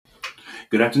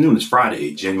Good afternoon. It's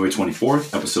Friday, January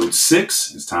 24th, episode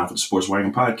 6. It's time for the Sports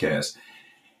Wagon Podcast.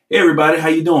 Hey, everybody. How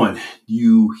you doing?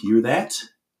 You hear that?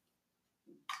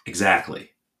 Exactly.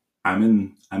 I'm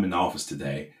in the office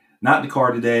today. Not in the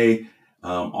car today.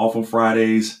 Off on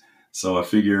Fridays. So I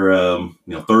figure,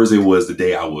 Thursday was the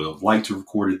day I would have liked to have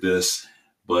recorded this.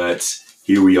 But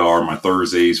here we are. My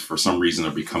Thursdays, for some reason,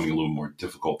 are becoming a little more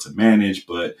difficult to manage.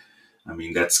 But I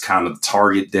mean, that's kind of the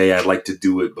target day I'd like to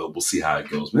do it, but we'll see how it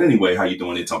goes. But anyway, how you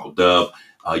doing? It's Uncle Dub.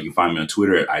 You can find me on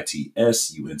Twitter at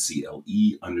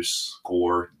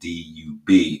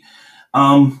ITSUNCLE_DUB.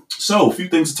 So a few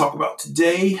things to talk about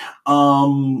today.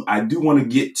 I do want to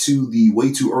get to the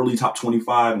way too early top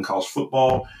 25 in college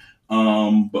football.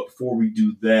 But before we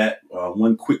do that,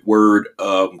 one quick word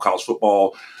from college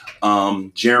football.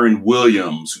 Jarren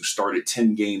Williams, who started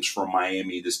 10 games for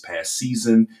Miami this past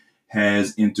season,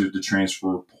 has entered the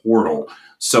transfer portal.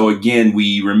 So again,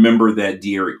 we remember that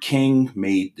D'Eriq King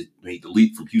made the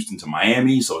leap from Houston to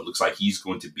Miami. So it looks like he's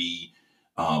going to be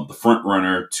the front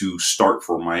runner to start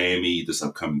for Miami this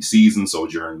upcoming season. So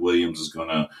Jarren Williams is going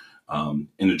to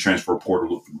enter the transfer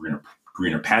portal with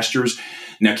greener pastures.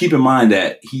 Now, keep in mind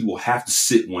that he will have to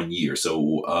sit 1 year.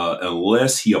 So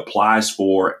unless he applies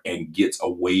for and gets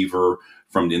a waiver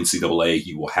from the NCAA,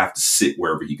 he will have to sit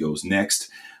wherever he goes next.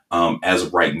 As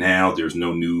of right now, there's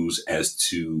no news as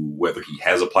to whether he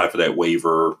has applied for that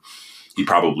waiver. He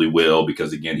probably will,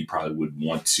 because again, he probably would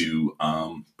want to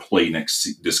play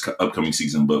this upcoming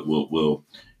season. But we'll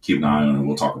keep an eye on it, and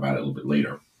we'll talk about it a little bit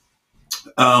later.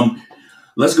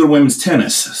 Let's go to women's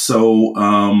tennis. So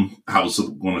I was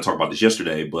going to talk about this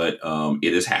yesterday, but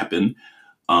it has happened.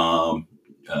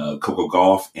 Coco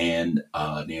Gauff and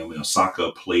Naomi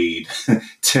Osaka played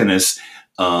tennis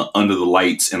under the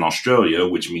lights in Australia,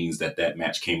 which means that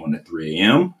match came on at 3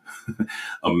 a.m.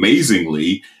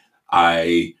 Amazingly,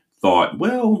 I thought,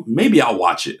 well, maybe I'll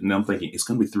watch it. And I'm thinking, it's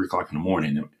going to be 3 o'clock in the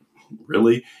morning.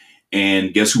 Really?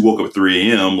 And guess who woke up at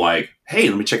 3 a.m. like, hey,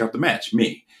 let me check out the match?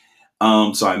 Me.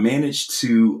 So I managed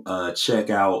to check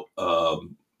out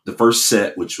the first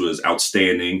set, which was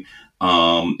outstanding.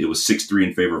 It was 6-3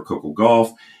 in favor of Coco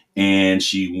Gauff. And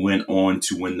she went on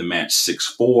to win the match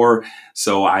 6-4.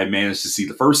 So I managed to see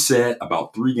the first set,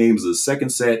 about 3 games of the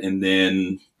second set, and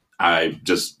then I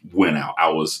just went out. I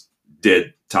was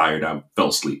dead tired. I fell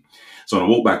asleep. So when I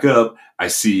woke back up, I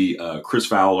see Chris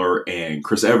Fowler and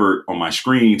Chris Evert on my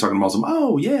screen talking about some,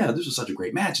 oh, yeah, this was such a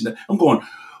great match. And I'm going,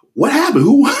 what happened?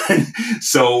 Who won?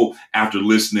 So after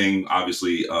listening,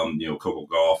 obviously, Coco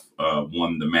Gauff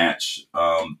won the match.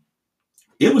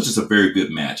 It was just a very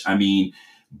good match. I mean,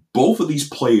 both of these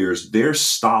players, their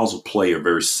styles of play are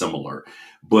very similar.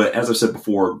 But as I said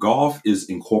before, Gauff is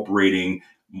incorporating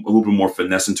a little bit more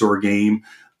finesse into her game.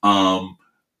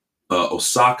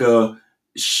 Osaka,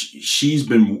 she's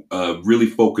been really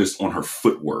focused on her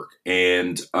footwork.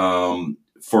 And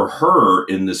for her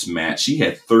in this match, she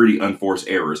had 30 unforced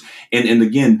errors. And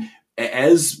again,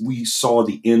 as we saw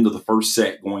the end of the first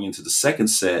set going into the second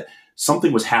set,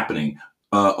 something was happening.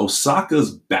 Osaka's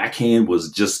backhand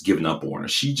was just giving up on her.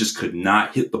 She just could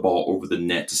not hit the ball over the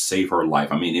net to save her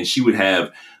life. I mean, and she would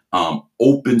have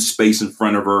open space in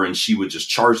front of her, and she would just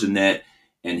charge the net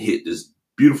and hit this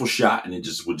beautiful shot, and it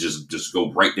just would just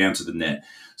go right down to the net.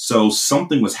 So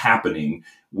something was happening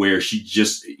where she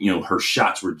just, her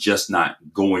shots were just not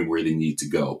going where they need to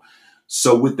go.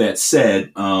 So with that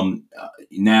said,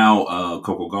 now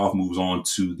Coco Gauff moves on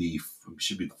to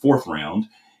should be the 4th round,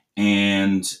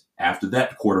 and after that,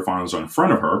 the quarterfinals are in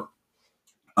front of her.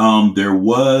 There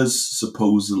was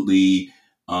supposedly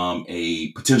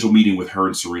a potential meeting with her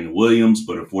and Serena Williams,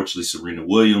 but unfortunately, Serena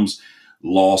Williams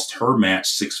lost her match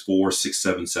 6-4,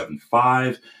 6-7,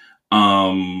 7-5.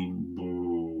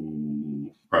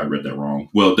 Probably read that wrong.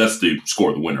 Well, that's the score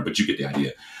of the winner, but you get the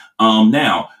idea.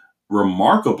 Now,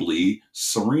 remarkably,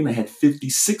 Serena had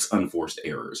 56 unforced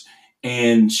errors,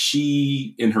 and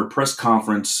she, in her press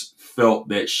conference, felt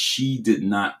that she did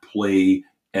not play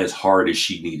as hard as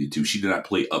she needed to. She did not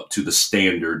play up to the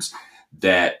standards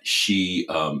that she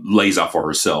lays out for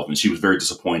herself. And she was very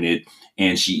disappointed.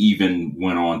 And she even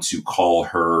went on to call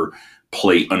her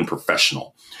play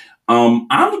unprofessional. I'm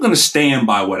going to stand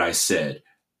by what I said.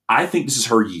 I think this is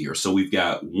her year. So we've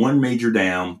got 1 major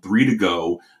down, 3 to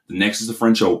go. The next is the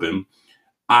French Open.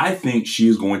 I think she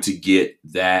is going to get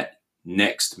that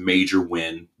next major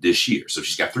win this year. So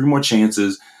she's got 3 more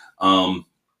chances.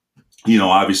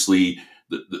 Obviously,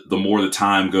 the more the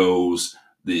time goes,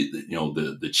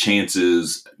 the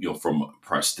chances, from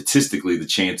statistically, the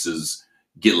chances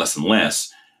get less and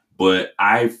less. But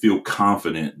I feel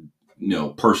confident,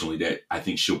 personally, that I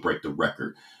think she'll break the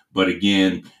record. But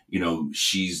again,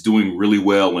 she's doing really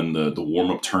well in the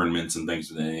warm-up tournaments and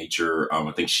things of that nature.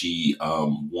 I think she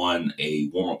won a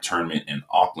warm-up tournament in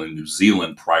Auckland, New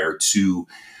Zealand, prior to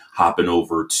hopping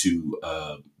over to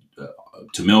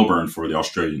Melbourne for the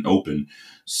Australian Open.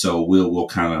 So we'll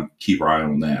kind of keep our eye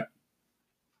on that.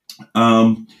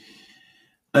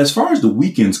 As far as the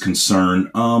weekend's concerned,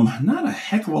 not a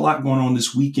heck of a lot going on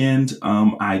this weekend.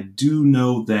 I do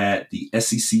know that the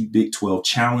SEC Big 12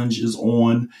 Challenge is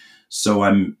on. So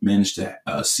I managed to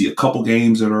see a couple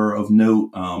games that are of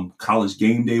note. College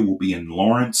Game Day will be in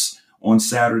Lawrence on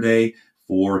Saturday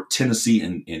for Tennessee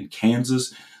and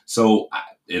Kansas. So,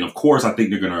 and of course, I think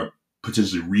they're going to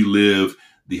potentially relive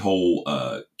the whole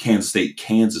Kansas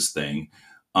State-Kansas thing.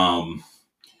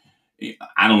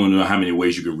 I don't know how many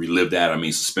ways you can relive that. I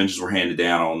mean, suspensions were handed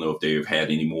down. I don't know if they've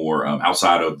had any more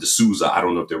outside of D'Souza. I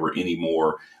don't know if there were any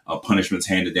more punishments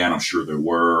handed down. I'm sure there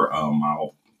were.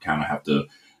 I'll kind of have to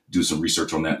do some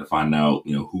research on that to find out,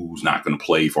 who's not going to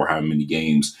play for how many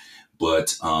games.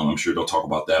 But I'm sure they'll talk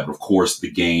about that. But of course,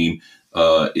 the game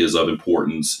is of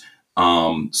importance.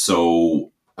 Let's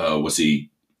see.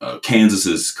 Kansas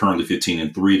is currently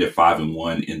 15-3. They're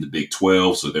 5-1 in the Big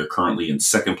 12. So they're currently in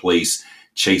second place,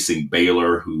 chasing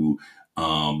Baylor, who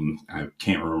I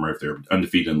can't remember if they're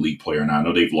undefeated in league play or not. I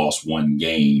know they've lost one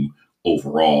game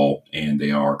overall, and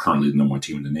they are currently the number one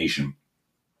team in the nation.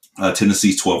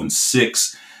 Tennessee's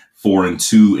 12-6.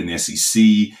 4-2 in the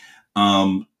SEC.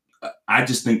 I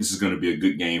just think this is going to be a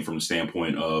good game from the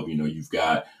standpoint of, you've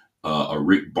got a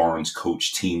Rick Barnes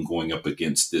coach team going up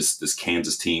against this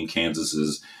Kansas team. Kansas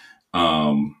is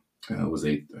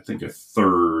currently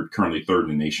third in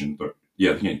the nation. But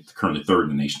yeah, currently third in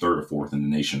the nation, third or fourth in the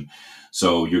nation.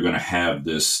 So you're going to have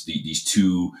these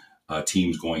two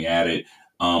teams going at it.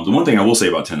 The one thing I will say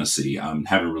about Tennessee, I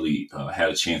haven't really had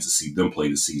a chance to see them play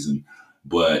this season,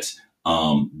 but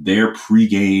their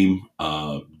pregame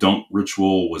dunk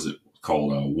ritual, was it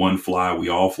called One Fly, We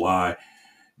All Fly?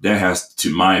 That has,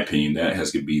 to my opinion, that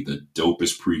has to be the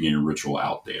dopest pregame ritual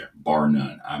out there, bar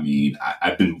none. I mean,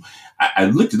 I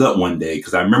looked it up one day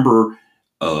because I remember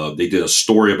they did a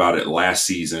story about it last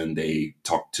season. They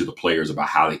talked to the players about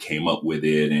how they came up with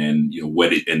it and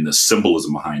what it and the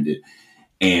symbolism behind it.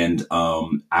 And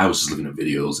I was just looking at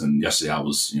videos, and yesterday I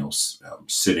was,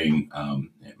 sitting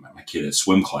my kid at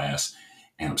swim class,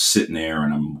 and I'm sitting there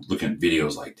and I'm looking at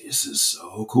videos like, this is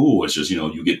so cool. It's just,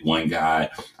 you get one guy,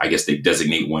 I guess they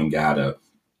designate one guy to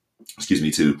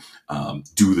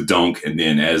do the dunk. And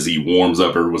then as he warms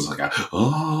up, everyone's like,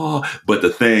 oh, but the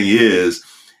thing is,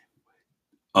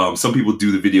 some people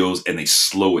do the videos and they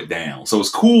slow it down. So it's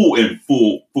cool in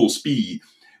full speed,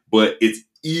 but it's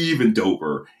even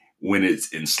doper when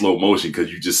it's in slow motion,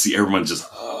 because you just see everyone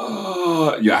just,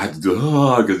 I have to do,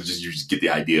 because you just get the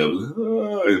idea of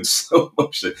in slow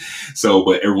motion. So,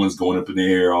 but everyone's going up in the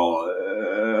air, all,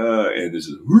 and it's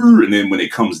just, and then when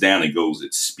it comes down,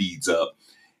 it speeds up,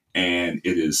 and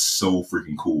it is so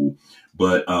freaking cool.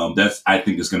 But I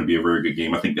think it's going to be a very good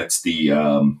game. I think that's the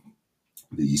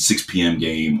 6 p.m.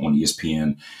 game on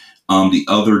ESPN. The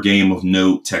other game of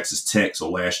note, Texas Tech, so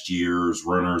last year's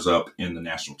runners-up in the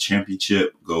national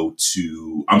championship, they'll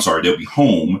be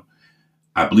home.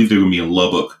 I believe they're going to be in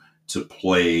Lubbock to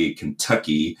play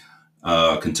Kentucky.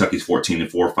 Kentucky's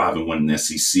 14-4, 5-1 in the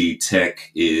SEC. Tech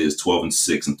is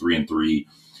 12-6 and 3-3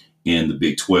 in the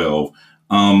Big 12.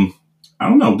 I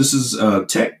don't know. This is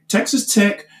Texas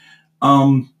Tech,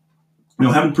 having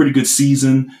a pretty good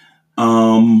season.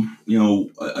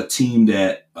 A team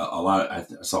that I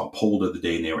saw a poll the other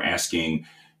day, and they were asking,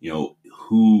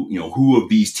 who of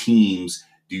these teams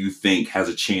do you think has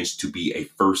a chance to be a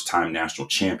first-time national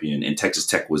champion? And Texas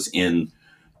Tech was in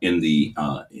the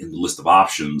list of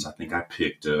options. I think I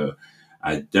picked.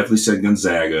 I definitely said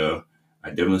Gonzaga. I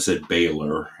definitely said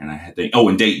Baylor, and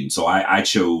and Dayton. So I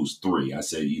chose three. I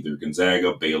said either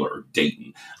Gonzaga, Baylor, or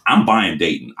Dayton. I'm buying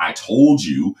Dayton. I told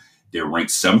you they're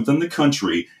ranked 7th in the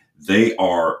country. They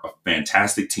are a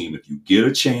fantastic team. If you get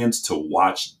a chance to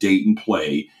watch Dayton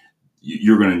play,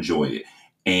 you're going to enjoy it.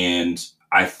 And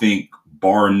I think,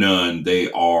 bar none,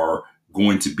 they are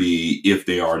going to be, if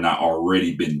they are not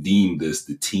already been deemed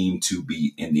the team to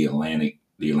be in the Atlantic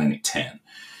 10.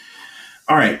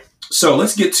 All right. So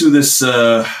let's get to this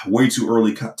way too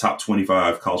early top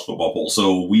 25 college football poll.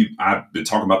 So I've been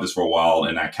talking about this for a while,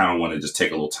 and I kind of want to just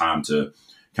take a little time to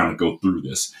kind of go through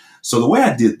this. So the way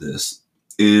I did this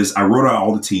is I wrote out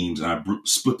all the teams and I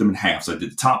split them in half. So I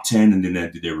did the top 10 and then I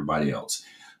did everybody else.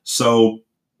 So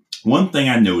one thing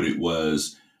I noted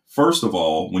was, first of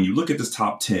all, when you look at this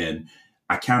top 10,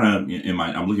 I kind of,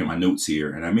 I'm looking at my notes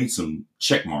here, and I made some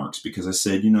check marks because I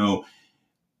said, the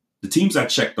teams I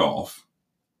checked off,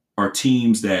 are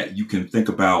teams that you can think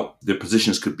about their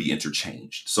positions could be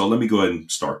interchanged. So let me go ahead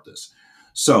and start this.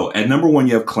 So at number 1,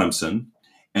 you have Clemson,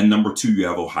 and number 2, you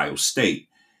have Ohio State.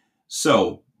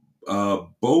 So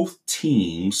both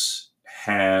teams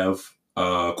have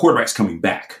quarterbacks coming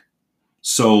back.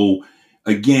 So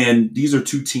again, these are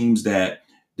two teams that,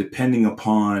 depending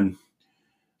upon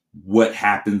what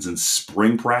happens in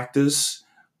spring practice,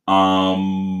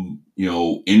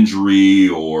 injury,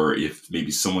 or if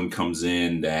maybe someone comes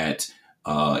in that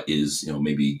is,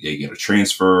 maybe they get a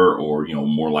transfer, or,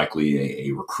 more likely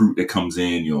a recruit that comes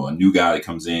in, a new guy that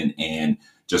comes in and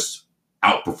just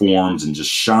outperforms and just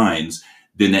shines,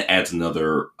 then that adds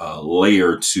another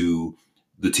layer to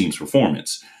the team's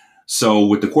performance. So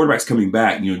with the quarterbacks coming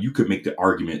back, you could make the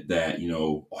argument that,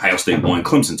 Ohio State won,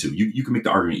 Clemson 2. You can make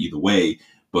the argument either way,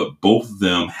 but both of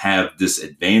them have this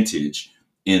advantage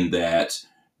in that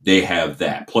they have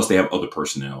that. Plus, they have other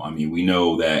personnel. I mean, we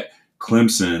know that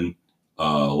Clemson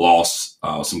lost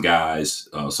some guys,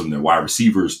 some of their wide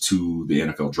receivers to the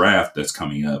NFL draft that's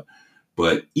coming up.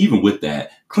 But even with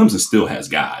that, Clemson still has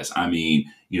guys. I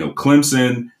mean,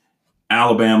 Clemson,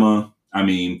 Alabama, I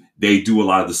mean, they do a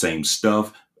lot of the same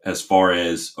stuff as far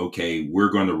as, okay, we're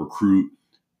going to recruit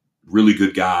really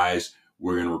good guys.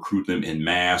 We're going to recruit them in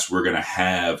mass. We're going to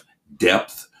have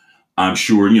depth. I'm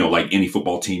sure, like any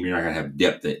football team, you're not going to have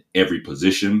depth at every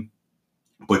position,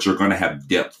 but you're going to have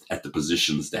depth at the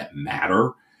positions that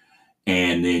matter.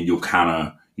 And then you'll kind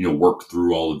of, work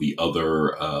through all the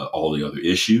other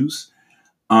issues.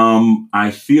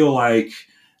 I feel like,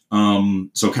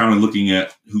 so kind of looking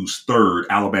at who's third,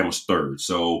 Alabama's third.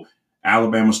 So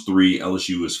Alabama's 3,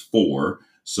 LSU is 4.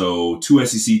 So 2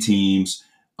 SEC teams,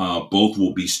 both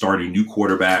will be starting new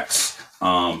quarterbacks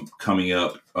coming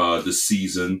up this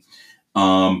season.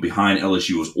 Behind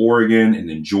LSU is Oregon and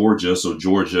then Georgia. So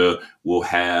Georgia will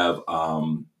have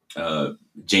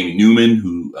Jamie Newman,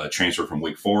 who transferred from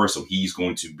Wake Forest. So he's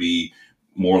going to be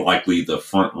more likely the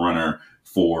front runner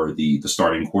for the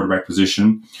starting quarterback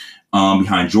position.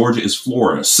 Behind Georgia is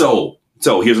Florida. So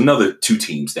here's another 2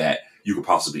 teams that you could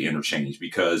possibly interchange,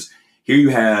 because here you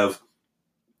have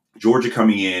Georgia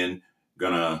coming in,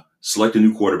 gonna select a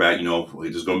new quarterback.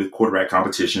 There's going to be quarterback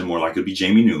competition, more likely to be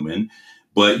Jamie Newman.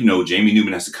 But, Jamie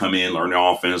Newman has to come in, learn the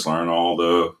offense, learn all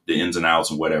the ins and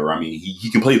outs and whatever. I mean, he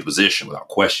can play the position without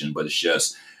question, but it's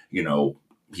just, he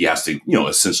has to,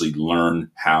 essentially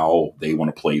learn how they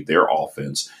want to play their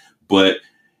offense. But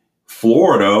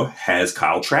Florida has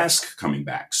Kyle Trask coming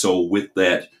back. So with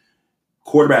that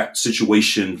quarterback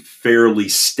situation fairly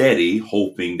steady,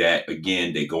 hoping that,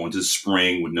 again, they go into the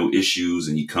spring with no issues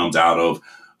and he comes out of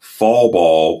fall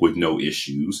ball with no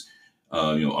issues,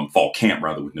 fall camp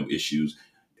rather with no issues,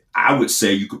 I would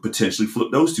say you could potentially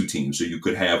flip those 2 teams. So you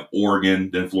could have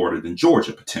Oregon, then Florida, then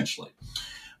Georgia potentially.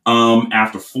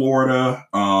 After Florida,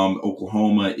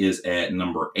 Oklahoma is at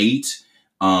number 8.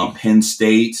 Penn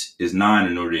State is 9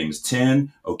 and Notre Dame is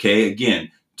 10. Okay,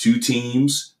 again, 2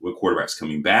 teams with quarterbacks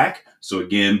coming back. So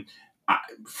again,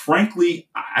 frankly,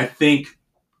 I think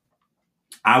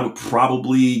I would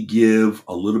probably give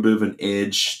a little bit of an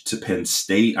edge to Penn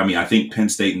State. I mean, I think Penn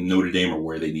State and Notre Dame are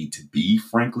where they need to be,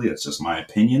 frankly. That's just my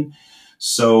opinion.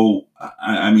 So,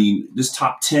 I mean, this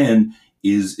top 10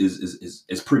 is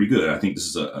pretty good. I think this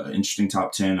is an interesting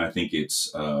top 10. I think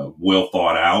it's well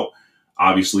thought out,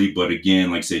 obviously. But again,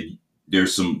 like I said,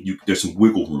 there's some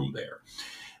wiggle room there.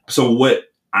 So what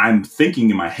I'm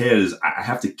thinking in my head is I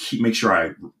have to make sure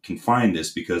I can find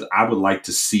this, because I would like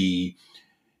to see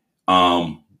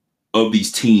of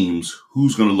these teams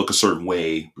who's going to look a certain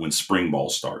way when spring ball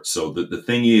starts. So the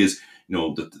thing is,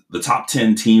 the top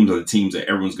 10 teams are the teams that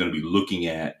everyone's going to be looking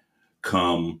at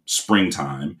come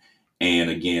springtime. And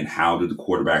again, how do the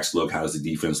quarterbacks look? How does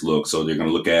the defense look? So they're going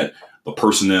to look at the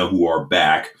personnel who are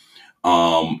back.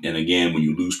 And again, when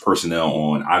you lose personnel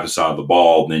on either side of the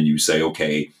ball, then you say,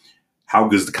 okay, how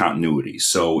good is the continuity?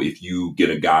 So if you get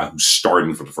a guy who's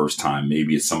starting for the first time,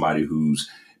 maybe it's somebody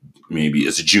maybe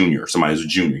it's a junior, somebody who's a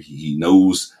junior. He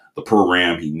knows the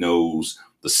program. He knows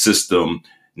the system.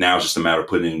 Now it's just a matter of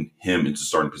putting him into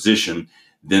starting position.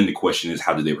 Then the question is,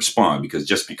 how do they respond? Because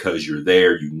just because you're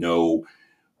there,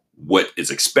 what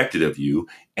is expected of you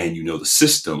and the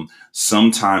system,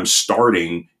 sometimes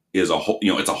starting is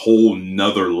it's a whole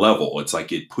nother level. It's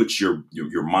like it puts your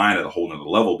mind at a whole nother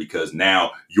level, because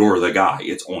now you're the guy.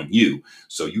 It's on you.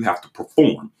 So you have to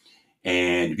perform.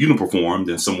 And if you don't perform,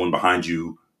 then someone behind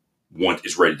you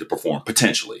is ready to perform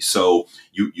potentially. So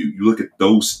you look at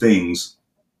those things,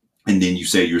 and then you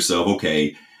say to yourself,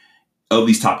 okay, of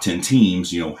these top 10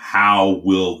 teams, how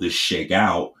will this shake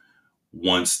out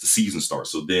once the season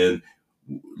starts? So then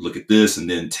look at this and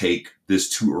then take this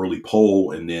too early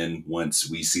poll. And then once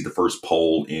we see the first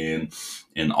poll in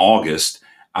August,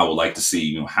 I would like to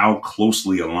see, how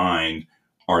closely aligned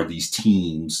are these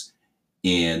teams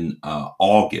in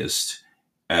August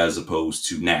as opposed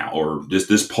to now, or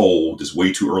this poll, this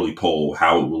way too early poll,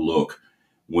 how it will look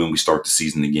when we start the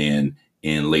season again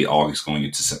in late August going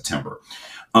into September.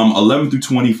 11 through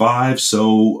 25.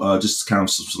 So just kind of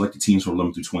select the teams from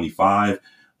 11 through 25.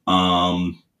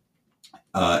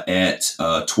 At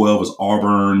 12 is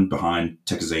Auburn behind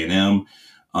Texas A&M.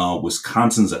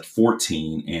 Wisconsin's at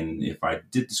 14. And if I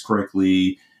did this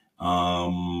correctly,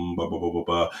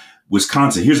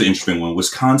 Wisconsin, here's an interesting one.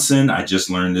 Wisconsin, I just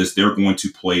learned this. They're going to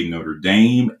play Notre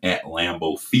Dame at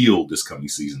Lambeau Field this coming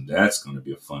season. That's going to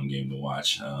be a fun game to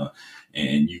watch.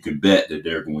 And you can bet that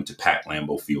they're going to pack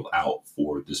Lambeau Field out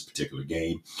for this particular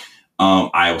game.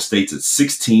 Iowa State's at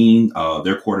 16.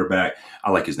 Their quarterback,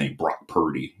 I like his name, Brock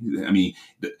Purdy. I mean,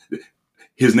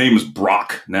 his name is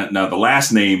Brock. Now the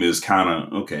last name is kind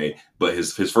of okay, but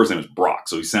his first name is Brock.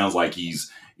 So he sounds like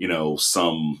he's,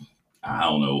 some, I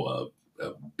don't know,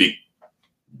 a big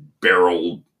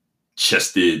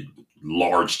barrel-chested,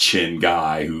 large chin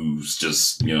guy who's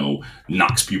just,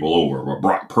 knocks people over. But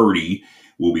Brock Purdy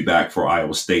will be back for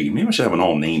Iowa State. Maybe I should have an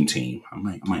all-name team. I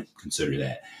might consider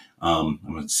that. I'm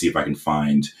going to see if I can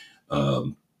find,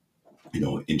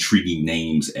 intriguing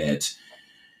names at,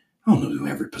 I don't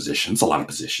know, every position. It's a lot of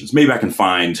positions. Maybe I can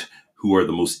find who are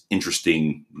the most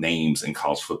interesting names in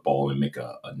college football and make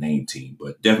a name team.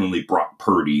 But definitely Brock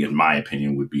Purdy, in my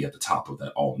opinion, would be at the top of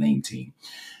that all-name team.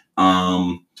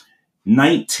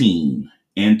 19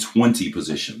 and 20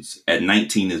 positions. At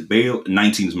 19 is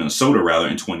 19 is Minnesota, rather,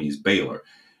 and 20 is Baylor.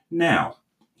 Now,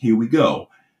 here we go.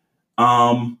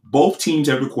 Both teams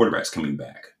have their quarterbacks coming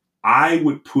back. I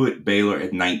would put Baylor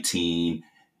at 19.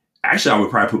 Actually, I would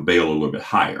probably put Baylor a little bit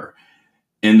higher.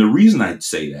 And the reason I'd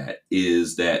say that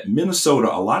is that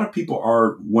Minnesota, a lot of people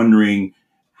are wondering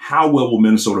how well will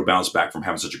Minnesota bounce back from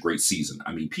having such a great season.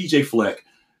 I mean, PJ Fleck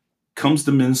comes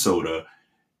to Minnesota,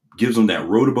 gives them that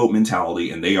row the boat mentality,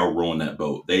 and they are rowing that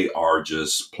boat. They are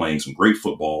just playing some great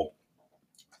football.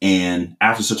 And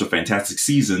after such a fantastic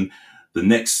season, the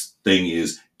next thing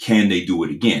is, can they do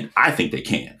it again? I think they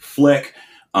can. Fleck,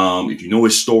 if you know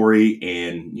his story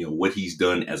and what he's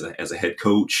done as a head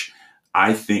coach,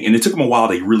 I think, and it took him a while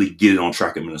to really get it on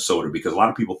track in Minnesota, because a lot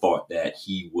of people thought that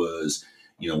he was,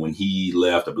 when he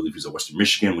left, I believe he was at Western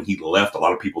Michigan. When he left, a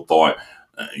lot of people thought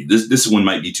this one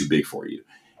might be too big for you.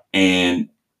 And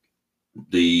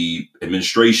the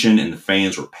administration and the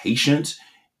fans were patient,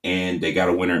 and they got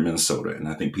a winner in Minnesota. And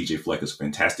I think PJ Fleck is a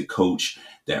fantastic coach.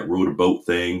 That row the boat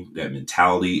thing, that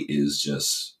mentality is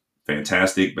just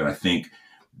fantastic. But I think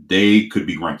they could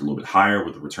be ranked a little bit higher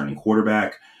with the returning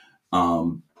quarterback.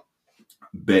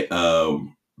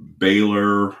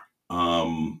 Baylor,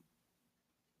 I'm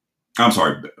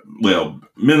sorry. Well,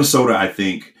 Minnesota, I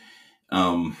think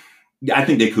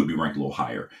they could be ranked a little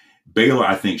higher. Baylor,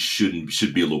 I think,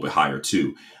 should be a little bit higher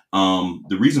too.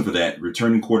 The reason for that,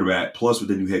 returning quarterback, plus with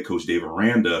the new head coach, Dave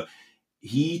Aranda,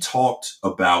 he talked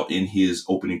about in his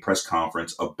opening press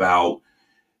conference about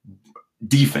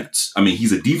defense. I mean,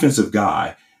 he's a defensive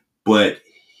guy, but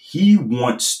he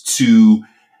wants to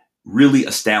really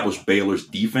establish Baylor's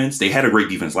defense. They had a great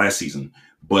defense last season,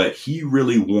 but he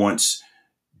really wants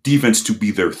defense to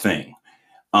be their thing.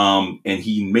 And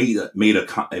he made a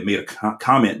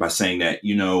comment by saying that,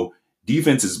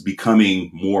 defense is becoming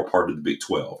more part of the Big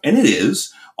 12. And it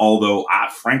is, although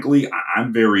I'm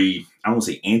very, I don't want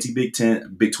to say anti-Big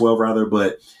 10, Big 12 rather,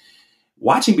 but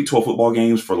watching Big 12 football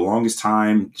games for the longest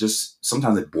time, just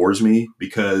sometimes it bores me,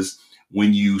 because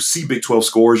when you see Big 12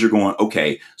 scores, you're going,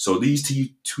 okay, so these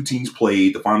two teams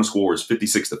played, the final score is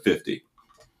 56-50.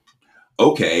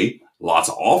 Okay, lots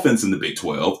of offense in the Big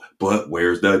 12, but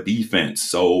where's the defense?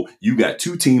 So you got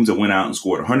two teams that went out and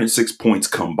scored 106 points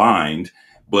combined,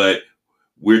 but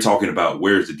we're talking about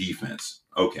where's the defense.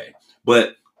 Okay,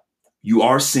 but you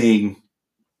are seeing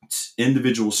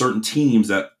individual certain teams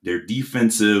that their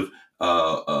defensive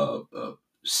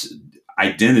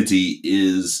identity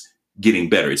is getting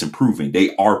better. It's improving.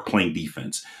 They are playing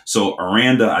defense. So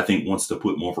Aranda, I think, wants to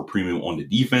put more of a premium on the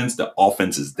defense. The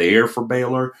offense is there for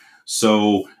Baylor.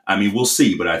 So, I mean, we'll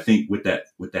see. But I think with that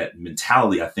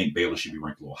mentality, I think Baylor should be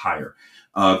ranked a little higher.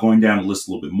 Going down the list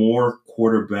a little bit more,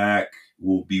 quarterback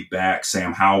will be back.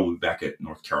 Sam Howell will be back at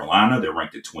North Carolina. They're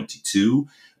ranked at 22.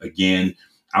 Again,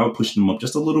 I would push them up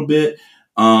just a little bit.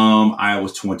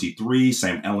 Iowa's 23.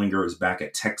 Sam Ehlinger is back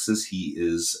at Texas. He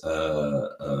is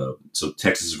so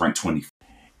Texas is ranked 20.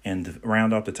 And to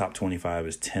round out the top 25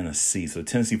 is Tennessee. So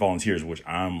Tennessee Volunteers, which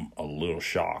I'm a little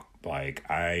shocked Like,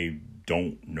 I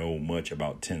don't know much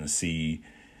about Tennessee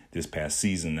this past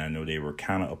season. I know they were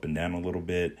kind of up and down a little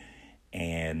bit.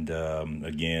 And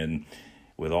again,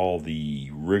 with all the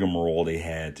rigmarole they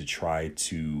had to try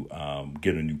to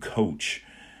get a new coach,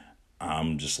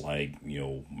 I'm just like,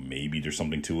 maybe there's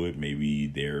something to it. Maybe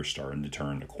they're starting to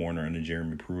turn the corner into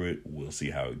Jeremy Pruitt. We'll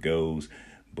see how it goes.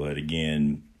 But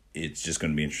again, it's just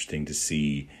going to be interesting to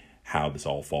see how this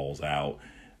all falls out.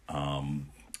 And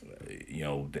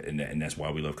that's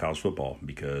why we love college football,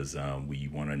 because we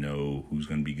want to know who's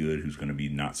going to be good, who's going to be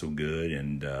not so good,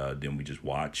 and then we just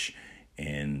watch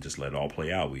and just let it all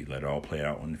play out. We let it all play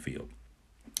out on the field.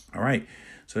 All right,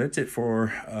 so that's it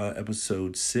for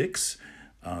episode 6.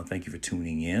 Thank you for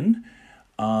tuning in.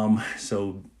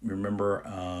 So remember,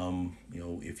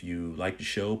 if you like the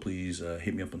show, please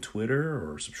hit me up on Twitter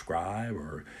or subscribe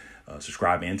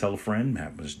subscribe and tell a friend.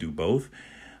 Happens to do both.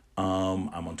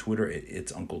 I'm on Twitter at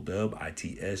It's Uncle Dub,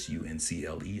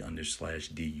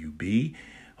 ITSUNCLE_DUB.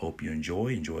 Hope you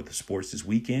enjoy the sports this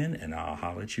weekend, and I'll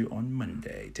holler at you on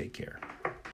Monday. Take care.